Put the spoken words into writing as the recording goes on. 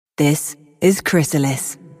This is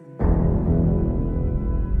Chrysalis.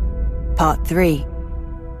 Part 3.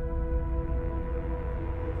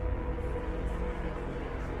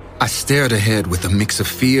 I stared ahead with a mix of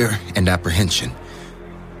fear and apprehension.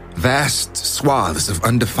 Vast swaths of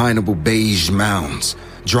undefinable beige mounds,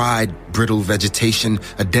 dried, brittle vegetation,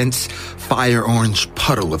 a dense, fire-orange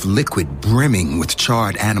puddle of liquid brimming with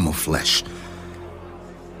charred animal flesh.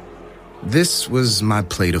 This was my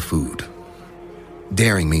plate of food,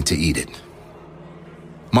 daring me to eat it.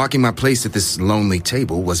 Marking my place at this lonely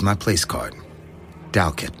table was my place card.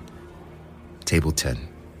 Dalkit. Table 10.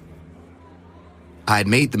 I had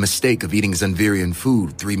made the mistake of eating Zanvirian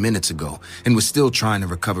food 3 minutes ago and was still trying to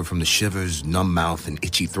recover from the shivers, numb mouth, and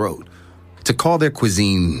itchy throat. To call their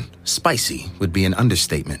cuisine spicy would be an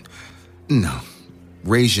understatement. No,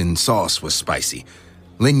 Raisin sauce was spicy.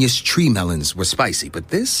 Linus tree melons were spicy, but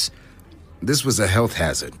this was a health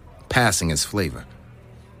hazard, passing as flavor.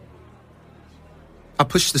 I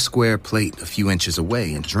pushed the square plate a few inches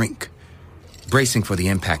away and drank, bracing for the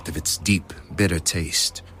impact of its deep, bitter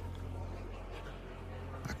taste.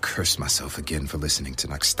 I cursed myself again for listening to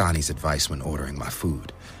Nakstani's advice when ordering my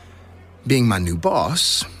food. Being my new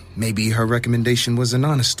boss, maybe her recommendation was an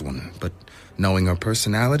honest one, but knowing her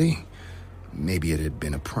personality, maybe it had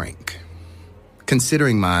been a prank.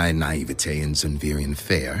 Considering my naivete in Zanvirian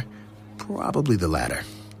fare, probably the latter.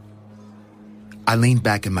 I leaned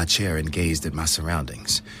back in my chair and gazed at my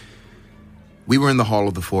surroundings. We were in the Hall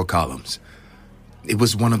of the Four Columns. It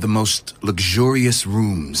was one of the most luxurious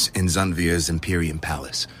rooms in Zanvir's Imperium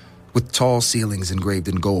Palace, with tall ceilings engraved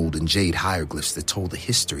in gold and jade hieroglyphs that told the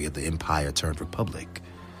history of the Empire turned Republic.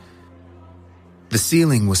 The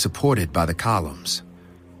ceiling was supported by the columns,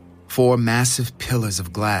 4 massive pillars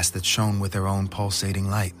of glass that shone with their own pulsating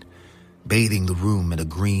light, bathing the room in a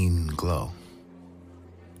green glow.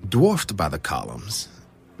 Dwarfed by the columns,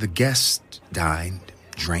 the guests dined,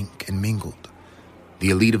 drank, and mingled. The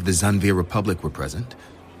elite of the Zanvir Republic were present.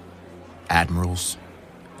 Admirals,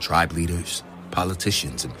 tribe leaders,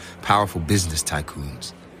 politicians, and powerful business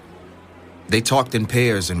tycoons. They talked in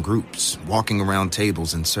pairs and groups, walking around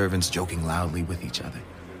tables and servants joking loudly with each other.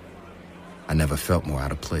 I never felt more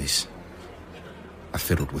out of place. I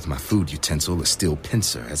fiddled with my food utensil, a steel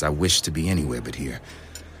pincer, as I wished to be anywhere but here.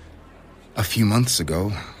 A few months ago,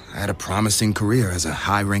 I had a promising career as a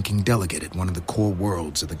high-ranking delegate at one of the core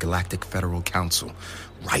worlds of the Galactic Federal Council,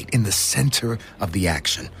 right in the center of the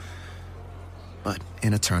action. But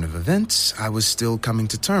in a turn of events I was still coming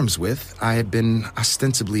to terms with, I had been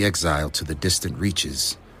ostensibly exiled to the distant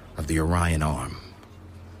reaches of the Orion Arm.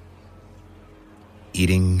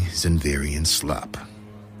 Eating Zanvirian slop.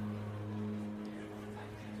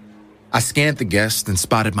 I scanned the guests and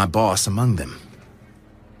spotted my boss among them.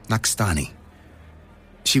 Nakstani.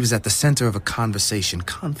 She was at the center of a conversation,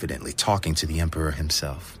 confidently talking to the Emperor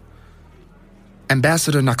himself.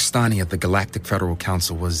 Ambassador Nakstani at the Galactic Federal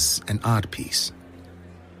Council was an odd piece.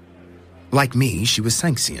 Like me, she was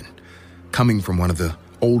Sanxian, coming from one of the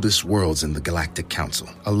oldest worlds in the Galactic Council,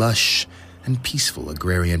 a lush and peaceful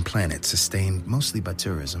agrarian planet sustained mostly by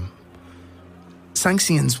tourism.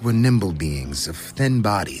 Sanxians were nimble beings of thin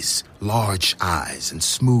bodies, large eyes, and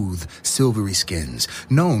smooth, silvery skins,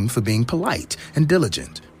 known for being polite and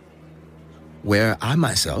diligent. Where I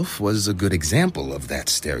myself was a good example of that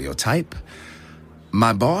stereotype,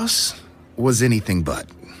 my boss was anything but.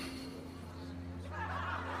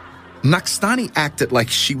 Nakstani acted like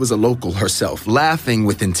she was a local herself, laughing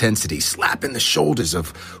with intensity, slapping the shoulders of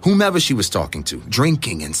whomever she was talking to,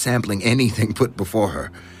 drinking and sampling anything put before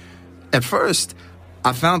her. At first,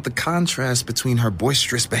 I found the contrast between her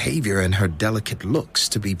boisterous behavior and her delicate looks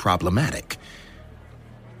to be problematic.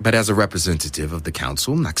 But as a representative of the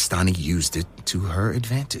council, Nakstani used it to her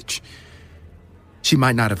advantage. She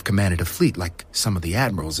might not have commanded a fleet like some of the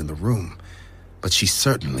admirals in the room, but she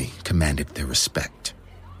certainly commanded their respect.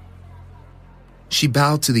 She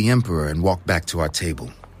bowed to the Emperor and walked back to our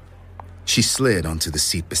table. She slid onto the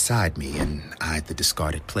seat beside me and eyed the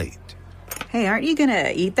discarded plate. Hey, aren't you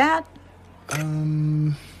gonna eat that?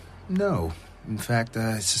 No. In fact,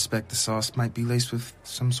 I suspect the sauce might be laced with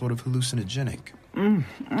some sort of hallucinogenic.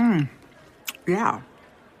 Yeah,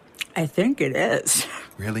 I think it is.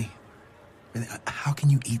 Really? How can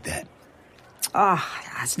you eat that?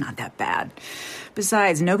 That's not that bad.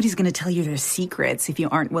 Besides, nobody's gonna tell you their secrets if you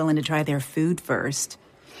aren't willing to try their food first.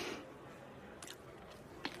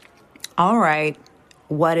 All right,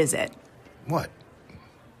 what is it? What?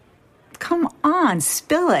 Come on,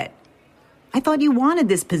 spill it. I thought you wanted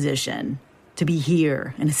this position, to be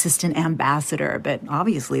here, an assistant ambassador, but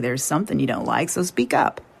obviously there's something you don't like, so speak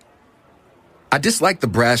up. I disliked the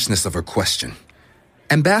brashness of her question.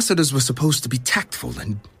 Ambassadors were supposed to be tactful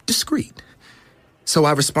and discreet. So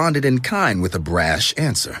I responded in kind with a brash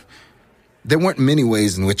answer. There weren't many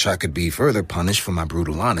ways in which I could be further punished for my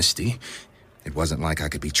brutal honesty. It wasn't like I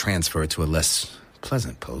could be transferred to a less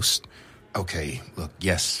pleasant post. Okay, look,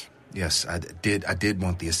 yes, I did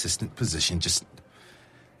want the assistant position, just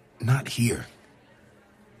not here.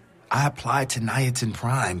 I applied to Niatin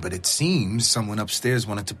Prime, but it seems someone upstairs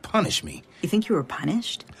wanted to punish me. You think you were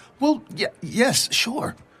punished? Well, yes,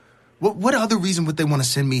 sure. What other reason would they want to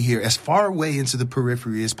send me here as far away into the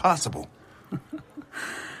periphery as possible?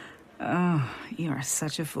 Oh, you are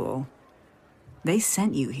such a fool. They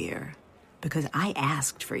sent you here because I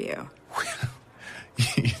asked for you.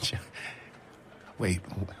 Wait,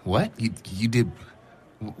 what? You did...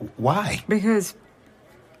 Why? Because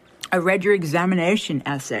I read your examination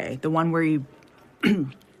essay, the one where you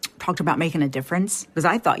talked about making a difference, because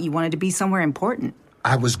I thought you wanted to be somewhere important.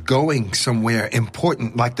 I was going somewhere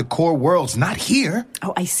important, like the core worlds, not here.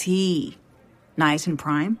 Oh, I see. Niatin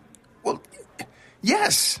Prime? Well,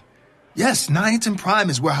 yes. Yes, Niatin Prime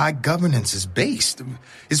is where high governance is based.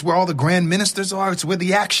 It's where all the grand ministers are. It's where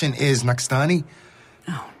the action is, Nakstani.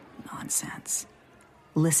 Oh, nonsense.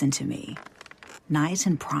 Listen to me.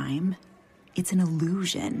 Niatin Prime, it's an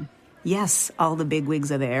illusion. Yes, all the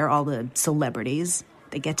bigwigs are there, all the celebrities.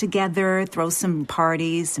 They get together, throw some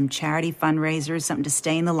parties, some charity fundraisers, something to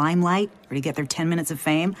stay in the limelight or to get their 10 minutes of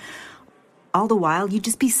fame. All the while, you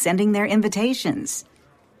just be sending their invitations.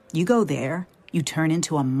 You go there, you turn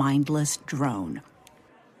into a mindless drone.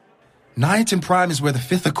 Niatin Prime is where the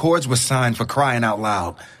Fifth Accords were signed, for crying out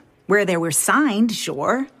loud. Where they were signed,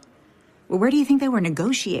 sure. Well, where do you think they were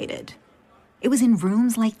negotiated? It was in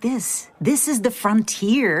rooms like this. This is the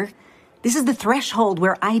frontier. This is the threshold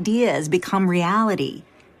where ideas become reality.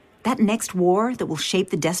 That next war that will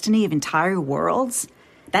shape the destiny of entire worlds,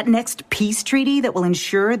 that next peace treaty that will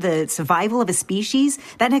ensure the survival of a species,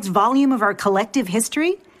 that next volume of our collective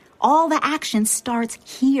history, all the action starts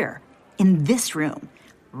here, in this room,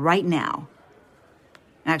 right now.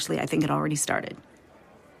 Actually, I think it already started.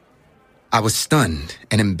 I was stunned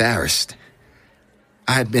and embarrassed.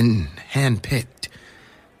 I had been handpicked,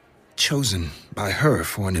 chosen by her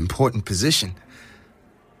for an important position.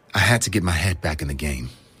 I had to get my head back in the game.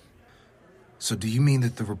 So do you mean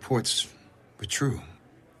that the reports were true?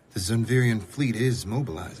 The Zunvirian fleet is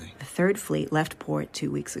mobilizing. The Third Fleet left port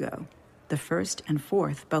 2 weeks ago. The First and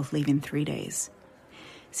Fourth both leave in 3 days.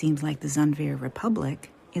 Seems like the Zunvir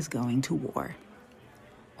Republic is going to war.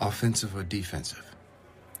 Offensive or defensive?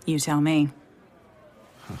 You tell me.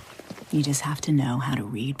 You just have to know how to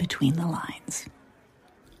read between the lines.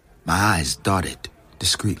 My eyes darted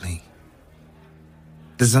discreetly.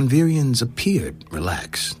 The Zunvirians appeared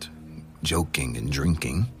relaxed, joking and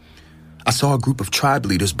drinking. I saw a group of tribe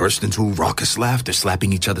leaders burst into raucous laughter,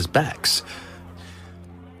 slapping each other's backs.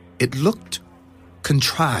 It looked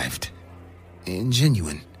contrived and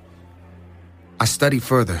genuine. I studied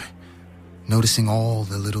further, noticing all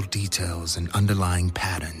the little details and underlying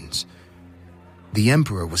patterns. The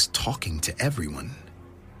Emperor was talking to everyone,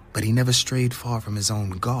 but he never strayed far from his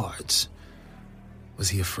own guards. Was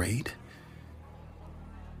he afraid?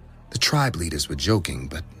 The tribe leaders were joking,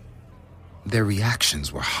 but their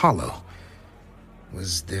reactions were hollow.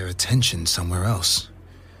 Was their attention somewhere else?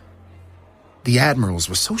 The admirals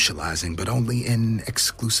were socializing, but only in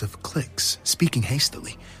exclusive cliques, speaking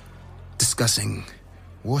hastily, discussing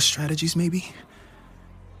war strategies, maybe?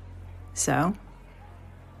 So?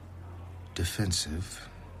 Defensive.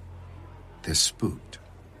 They're spooked.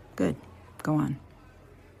 Good. Go on.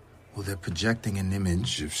 Well, they're projecting an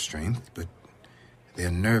image of strength, but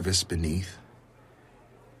they're nervous beneath.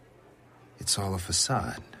 It's all a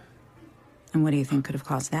facade. And what do you think could have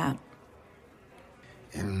caused that?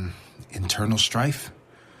 Internal strife?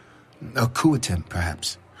 A coup attempt,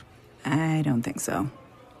 perhaps? I don't think so.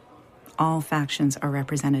 All factions are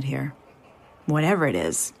represented here. Whatever it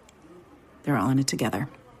is, they're all in it together.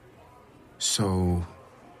 So,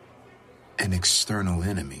 an external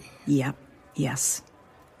enemy? Yep. Yes.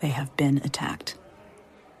 They have been attacked.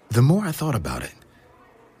 The more I thought about it,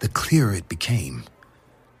 the clearer it became.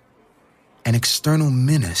 An external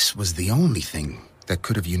menace was the only thing that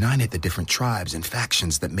could have united the different tribes and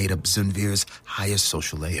factions that made up Zunvir's highest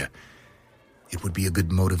social layer. It would be a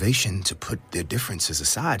good motivation to put their differences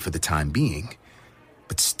aside for the time being.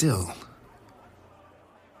 But still,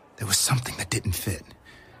 there was something that didn't fit.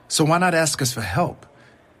 So why not ask us for help?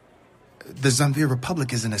 The Zunvir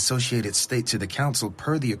Republic is an associated state to the Council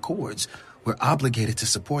per the Accords. We're obligated to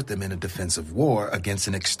support them in a defensive war against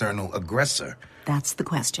an external aggressor. That's the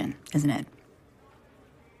question, isn't it?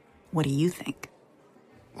 What do you think?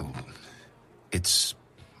 Well, it's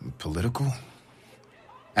Political?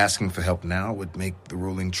 Asking for help now would make the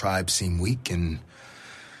ruling tribe seem weak and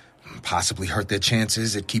possibly hurt their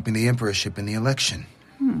chances at keeping the emperorship in the election.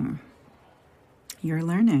 You're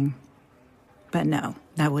learning. But no,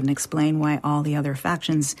 that wouldn't explain why all the other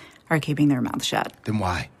factions are keeping their mouths shut. Then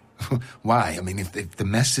why? Why? I mean, if the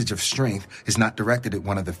message of strength is not directed at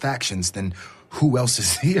one of the factions, then who else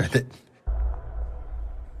is here that...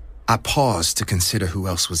 I paused to consider who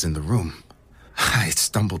else was in the room. I had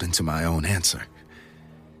stumbled into my own answer.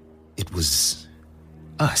 It was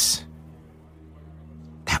us.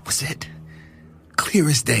 That was it. Clear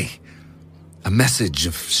as day. A message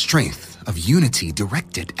of strength, of unity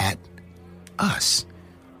directed at us.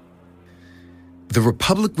 The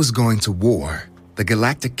Republic was going to war. The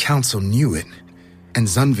Galactic Council knew it. And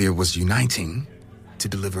Zunvir was uniting to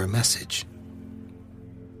deliver a message.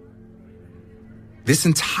 This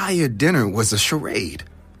entire dinner was a charade.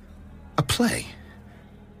 A play.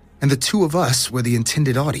 And the two of us were the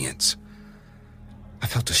intended audience. I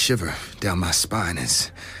felt a shiver down my spine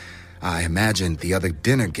as I imagined the other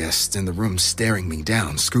dinner guests in the room staring me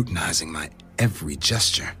down, scrutinizing my every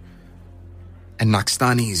gesture. And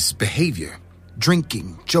Nakstani's behavior,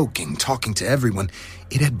 drinking, joking, talking to everyone,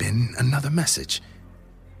 it had been another message.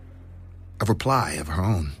 A reply of her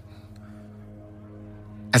own.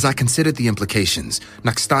 As I considered the implications,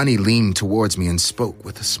 Nakstani leaned towards me and spoke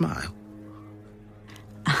with a smile.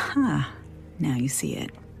 Aha, now you see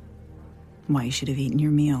it. Why you should have eaten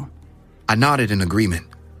your meal. I nodded in agreement,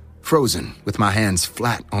 frozen with my hands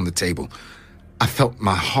flat on the table. I felt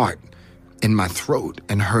my heart in my throat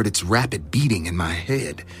and heard its rapid beating in my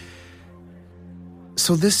head.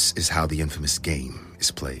 So this is how the infamous game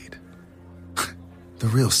is played. The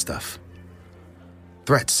real stuff.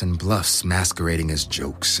 Threats and bluffs masquerading as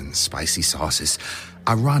jokes and spicy sauces.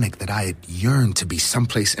 Ironic that I had yearned to be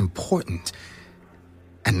someplace important.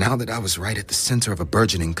 And now that I was right at the center of a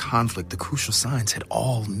burgeoning conflict, the crucial signs had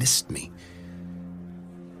all missed me.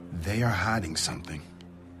 They are hiding something.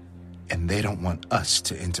 And they don't want us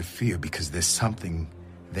to interfere because there's something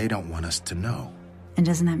they don't want us to know. And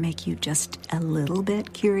doesn't that make you just a little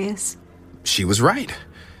bit curious? She was right.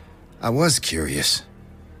 I was curious.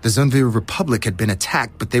 The Zunvir Republic had been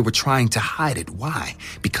attacked, but they were trying to hide it. Why?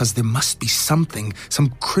 Because there must be something,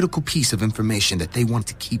 some critical piece of information that they want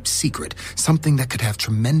to keep secret. Something that could have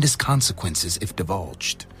tremendous consequences if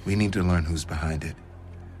divulged. We need to learn who's behind it.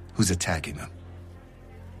 Who's attacking them.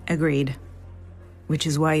 Agreed. Which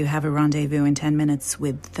is why you have a rendezvous in 10 minutes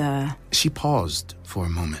with the... She paused for a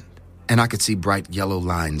moment, and I could see bright yellow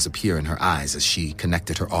lines appear in her eyes as she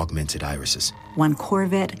connected her augmented irises. One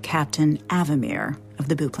Corvette Captain Avamir of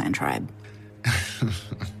the Buklan tribe.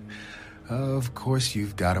 Of course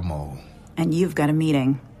you've got 'em all. And you've got a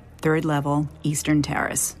meeting. 3rd level, Eastern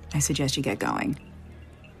Terrace. I suggest you get going.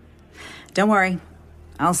 Don't worry.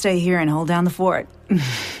 I'll stay here and hold down the fort.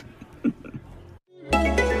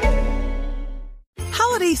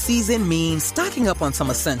 Holiday season means stocking up on some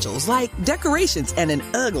essentials like decorations and an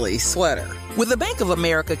ugly sweater. With the Bank of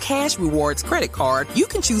America Cash Rewards credit card, you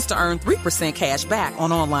can choose to earn 3% cash back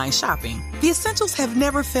on online shopping. The essentials have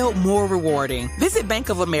never felt more rewarding. Visit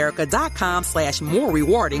bankofamerica.com/more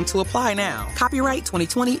rewarding to apply now. Copyright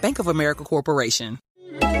 2020 Bank of America Corporation.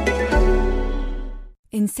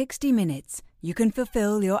 In 60 minutes, you can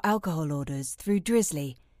fulfill your alcohol orders through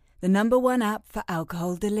Drizzly, the #1 app for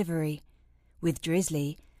alcohol delivery. With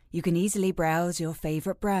Drizzly, you can easily browse your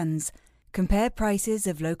favorite brands, compare prices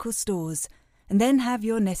of local stores, and then have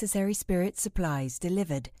your necessary spirit supplies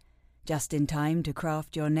delivered, just in time to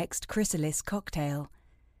craft your next Chrysalis cocktail.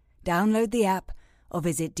 Download the app or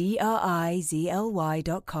visit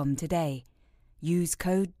DRIZLY.com today. Use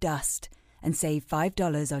code DUST and save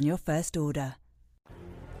 $5 on your first order.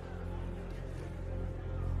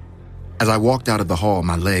 As I walked out of the hall,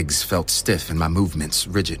 my legs felt stiff and my movements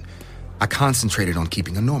rigid. I concentrated on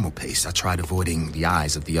keeping a normal pace. I tried avoiding the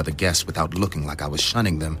eyes of the other guests without looking like I was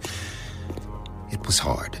shunning them. It was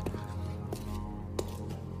hard.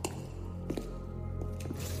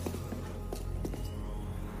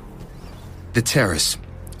 The terrace,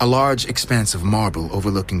 a large expanse of marble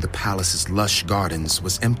overlooking the palace's lush gardens,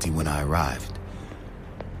 was empty when I arrived.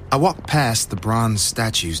 I walked past the bronze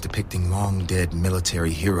statues depicting long-dead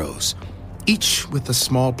military heroes, each with a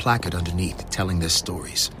small placard underneath telling their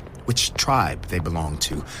stories. Which tribe they belonged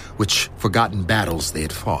to, which forgotten battles they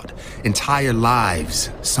had fought. Entire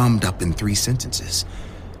lives summed up in 3 sentences.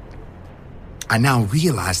 I now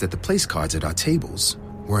realized that the place cards at our tables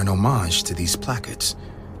were an homage to these placards.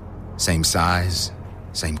 Same size,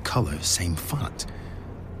 same color, same font.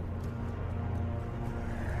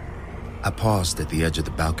 I paused at the edge of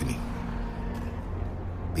the balcony.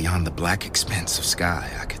 Beyond the black expanse of sky,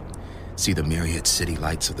 I could see the myriad city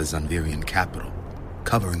lights of the Zanvirian capital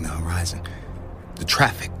covering the horizon. The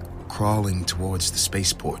traffic crawling towards the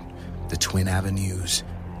spaceport, the twin avenues,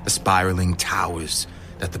 the spiraling towers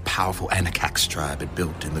that the powerful Anacax tribe had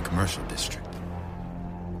built in the commercial district.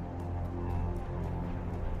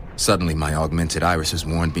 Suddenly, my augmented irises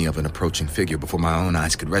warned me of an approaching figure before my own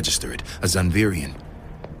eyes could register it, a Zanvirian.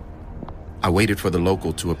 I waited for the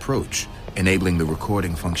local to approach, enabling the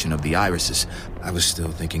recording function of the irises. I was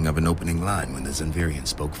still thinking of an opening line when the Zanvirian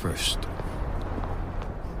spoke first.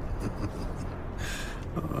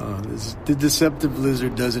 The deceptive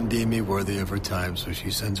lizard doesn't deem me worthy of her time, so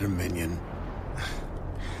she sends her minion.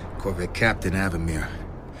 Corvette Captain Avamir.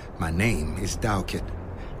 My name is Dalkit.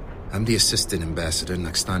 I'm the assistant ambassador.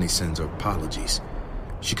 Nakstani sends her apologies.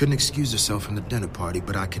 She couldn't excuse herself from the dinner party,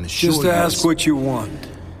 but I can assure you... Just ask what you want.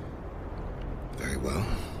 Very well.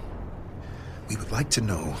 We would like to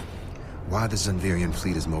know why the Zanvirian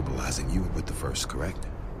fleet is mobilizing. You were with the first, correct?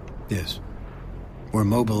 Yes. We're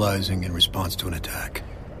mobilizing in response to an attack.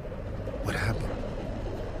 What happened?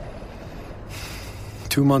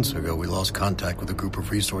 2 months ago, we lost contact with a group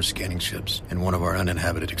of resource scanning ships in one of our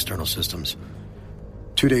uninhabited external systems.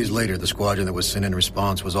 2 days later, the squadron that was sent in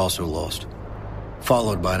response was also lost,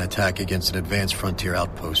 followed by an attack against an advanced frontier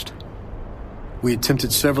outpost. We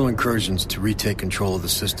attempted several incursions to retake control of the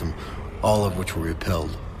system, all of which were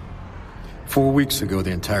repelled. 4 weeks ago,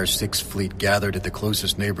 the entire Sixth Fleet gathered at the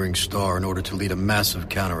closest neighboring star in order to lead a massive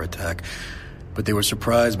counterattack, but they were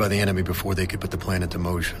surprised by the enemy before they could put the plan into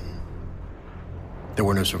motion. There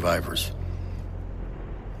were no survivors.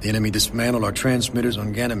 The enemy dismantled our transmitters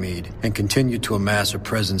on Ganymede and continued to amass a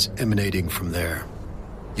presence emanating from there.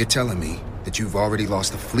 You're telling me that you've already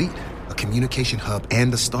lost a fleet, a communication hub,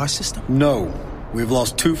 and a star system? No. We've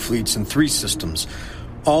lost 2 fleets and 3 systems.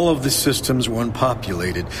 All of the systems were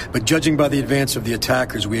unpopulated, but judging by the advance of the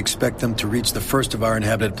attackers, we expect them to reach the first of our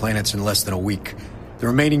inhabited planets in less than a week. The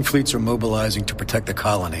remaining fleets are mobilizing to protect the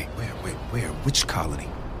colony. Where? Which colony?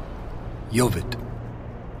 Yovid.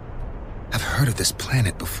 I've heard of this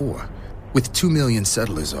planet before. With 2 million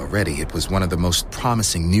settlers already, it was one of the most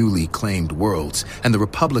promising newly claimed worlds, and the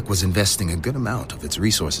Republic was investing a good amount of its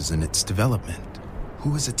resources in its development.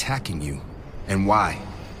 Who is attacking you, and why?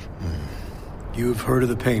 You've heard of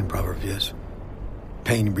the pain proverb, yes?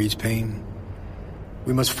 Pain breeds pain.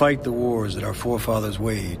 We must fight the wars that our forefathers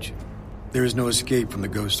wage. There is no escape from the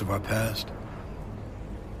ghost of our past.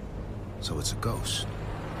 So it's a ghost.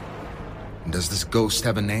 And does this ghost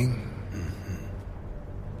have a name?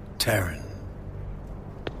 Terran.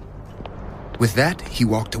 With that, he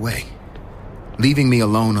walked away, leaving me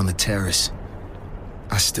alone on the terrace.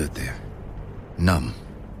 I stood there, numb,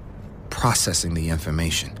 processing the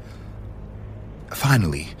information.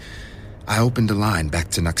 Finally, I opened a line back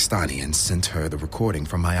to Nakstani and sent her the recording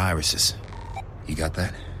from my irises. You got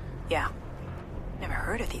that? Yeah. Never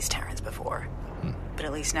heard of these Terrans before. But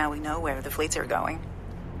at least now we know where the fleets are going.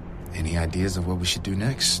 Any ideas of what we should do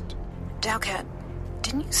next? Dalcat,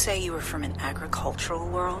 didn't you say you were from an agricultural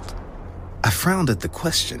world? I frowned at the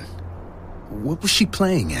question. What was she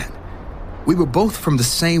playing at? We were both from the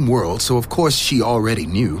same world, so of course she already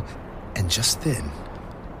knew. And just then,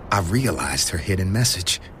 I realized her hidden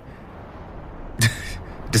message.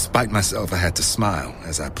 Despite myself, I had to smile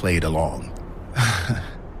as I played along.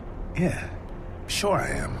 Yeah, sure I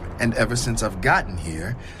am. And ever since I've gotten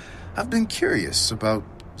here, I've been curious about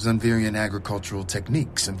Zanvirian agricultural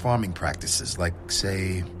techniques and farming practices, like,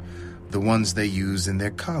 say, the ones they use in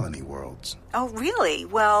their colony worlds. Oh, really?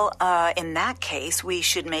 Well, in that case, we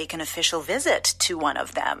should make an official visit to one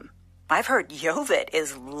of them. I've heard Yovid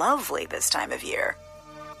is lovely this time of year.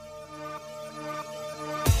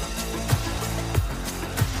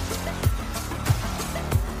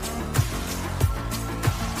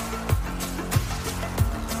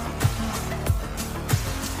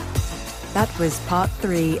 That was part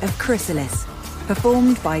 3 of Chrysalis,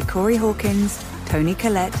 performed by Corey Hawkins, Tony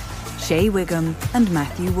Collette, Shay Wiggum, and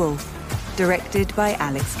Matthew Wolfe, directed by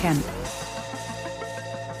Alex Kemp.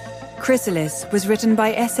 Chrysalis was written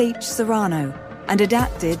by S.H. Serrano and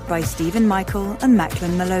adapted by Stephen Michael and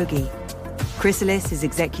Macklin Malogi. Chrysalis is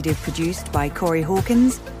executive produced by Corey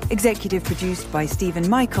Hawkins, executive produced by Stephen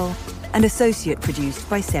Michael, and associate produced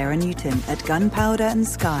by Sarah Newton at Gunpowder and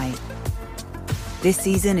Sky. This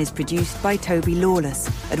season is produced by Toby Lawless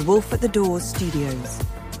at Wolf at the Doors Studios.